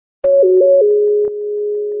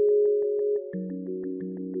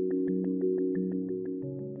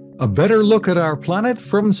A better look at our planet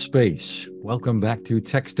from space. Welcome back to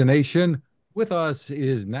Techstination. With us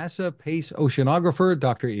is NASA PACE Oceanographer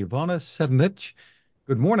Dr. Ivona Cetnic.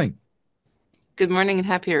 Good morning. Good morning and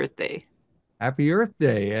happy Earth Day. Happy Earth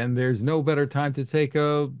Day. And there's no better time to take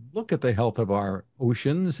a look at the health of our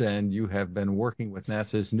oceans. And you have been working with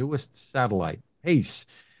NASA's newest satellite, PACE,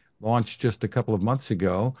 launched just a couple of months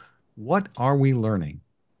ago. What are we learning?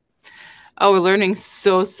 Oh, we're learning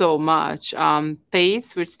so much.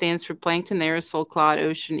 PACE, which stands for Plankton Aerosol Cloud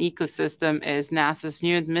Ocean Ecosystem, is NASA's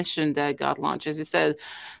new mission that got launched, as you said,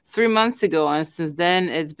 3 months ago. And since then,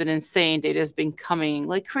 it's been insane. Data has been coming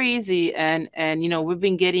like crazy, and we've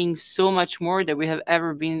been getting so much more that we have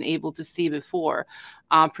ever been able to see before.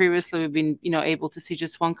 Previously, we've been able to see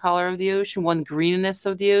just one color of the ocean, one greenness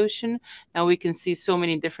of the ocean. Now we can see so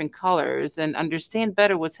many different colors and understand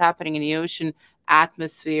better what's happening in the ocean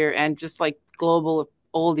atmosphere and just like global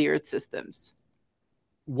all the earth systems.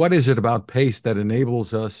 What is it about PACE that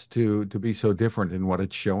enables us to be so different in what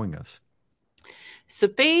it's showing us? So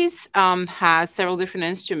PACE has several different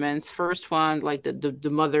instruments. First one, like the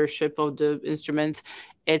mothership of the instruments,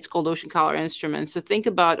 it's called Ocean Color Instruments. So think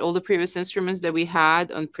about all the previous instruments that we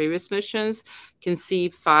had on previous missions can see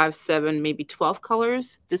 5, 7, maybe 12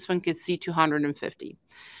 colors. This one can see 250.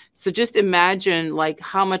 So just imagine like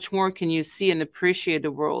how much more can you see and appreciate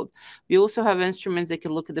the world. We also have instruments that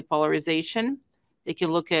can look at the polarization. They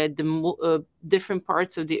can look at the different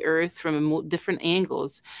parts of the earth from different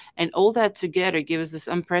angles. And all that together gives us this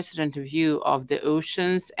unprecedented view of the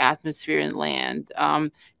oceans, atmosphere, and land.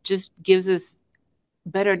 Just gives us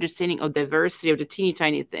better understanding of diversity of the teeny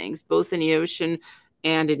tiny things, both in the ocean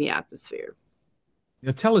and in the atmosphere.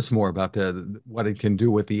 Tell us more about what it can do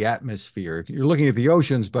with the atmosphere. You're looking at the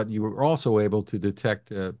oceans, but you were also able to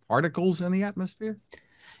detect particles in the atmosphere.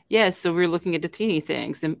 Yes, so we're looking at the teeny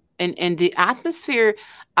things, and the atmosphere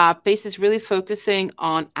PACE is really focusing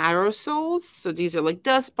on aerosols. So these are like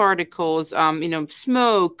dust particles,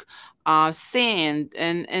 smoke, sand,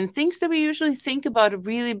 and things that we usually think about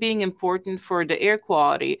really being important for the air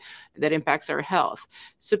quality that impacts our health.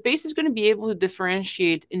 So PACE is going to be able to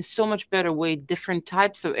differentiate in so much better way different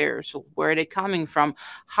types of aerosol, where they're coming from,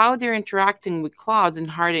 how they're interacting with clouds,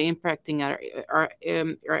 and how they're impacting our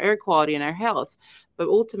air quality and our health. But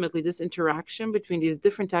ultimately, this interaction between these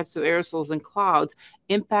different types of aerosols and clouds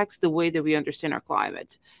impacts the way that we understand our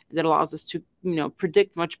climate. That allows us to,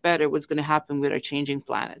 predict much better what's going to happen with our changing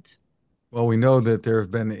planet. Well, we know that there have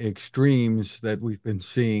been extremes that we've been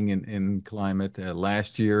seeing in climate.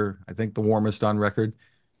 Last year, I think the warmest on record.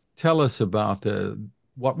 Tell us about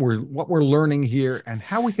what we're learning here and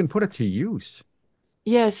how we can put it to use.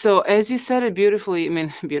 Yeah, so as you said it beautifully, I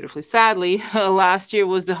mean, beautifully, sadly, last year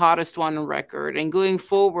was the hottest one on record. And going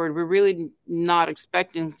forward, we're really not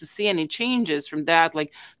expecting to see any changes from that.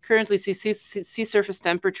 Like currently, sea surface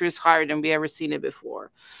temperature is higher than we ever seen it before.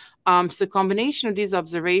 So combination of these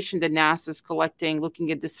observations that NASA is collecting, looking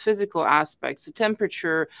at this physical aspects, the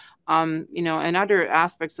temperature, and other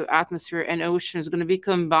aspects of atmosphere and ocean is going to be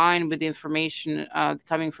combined with the information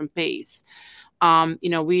coming from PACE.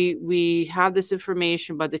 We have this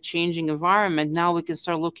information about the changing environment. Now we can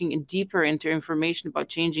start looking deeper into information about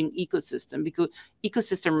changing ecosystem, because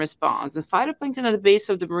ecosystem response and phytoplankton at the base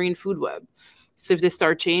of the marine food web. So if they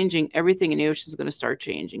start changing, everything in the ocean is going to start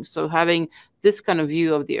changing. So having this kind of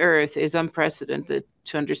view of the earth is unprecedented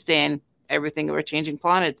to understand everything of our changing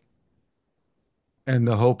planet. And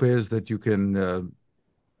the hope is that you can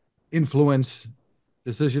influence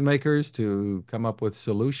decision makers to come up with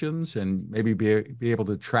solutions and maybe be able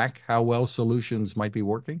to track how well solutions might be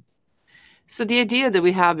working. So the idea that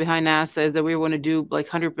we have behind NASA is that we want to do like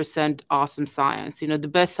 100% awesome science, the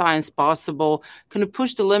best science possible, kind of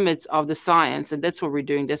push the limits of the science. And that's what we're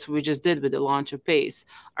doing. That's what we just did with the launch of PACE.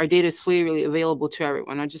 Our data is freely available to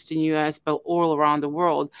everyone, not just in the US, but all around the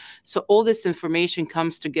world. So all this information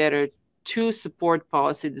comes together to support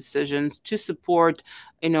policy decisions, to support,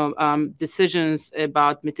 decisions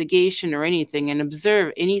about mitigation or anything, and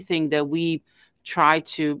observe anything that we try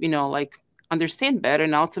to, like understand better,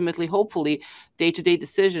 and ultimately, hopefully, day-to-day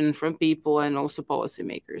decision from people and also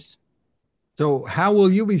policymakers. So, how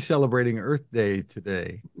will you be celebrating Earth Day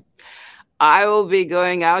today? I will be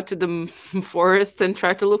going out to the forest and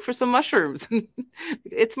try to look for some mushrooms.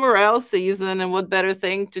 It's morel season, and what better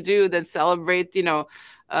thing to do than celebrate,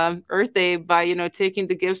 Earth Day by, taking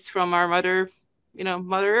the gifts from our mother,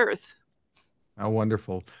 Mother Earth. How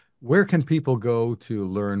wonderful. Where can people go to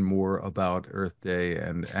learn more about Earth Day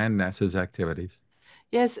and NASA's activities?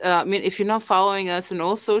 Yes, I mean, if you're not following us on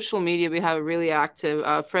all social media, we have a really active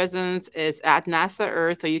presence. It's at NASA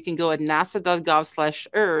Earth, or you can go at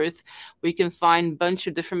nasa.gov/Earth. We can find a bunch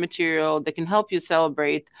of different material that can help you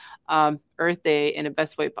celebrate Earth Day in the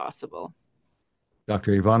best way possible.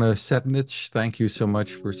 Dr. Ivona Cetnic, thank you so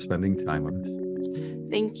much for spending time with us.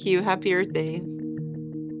 Thank you. Happy Earth Day.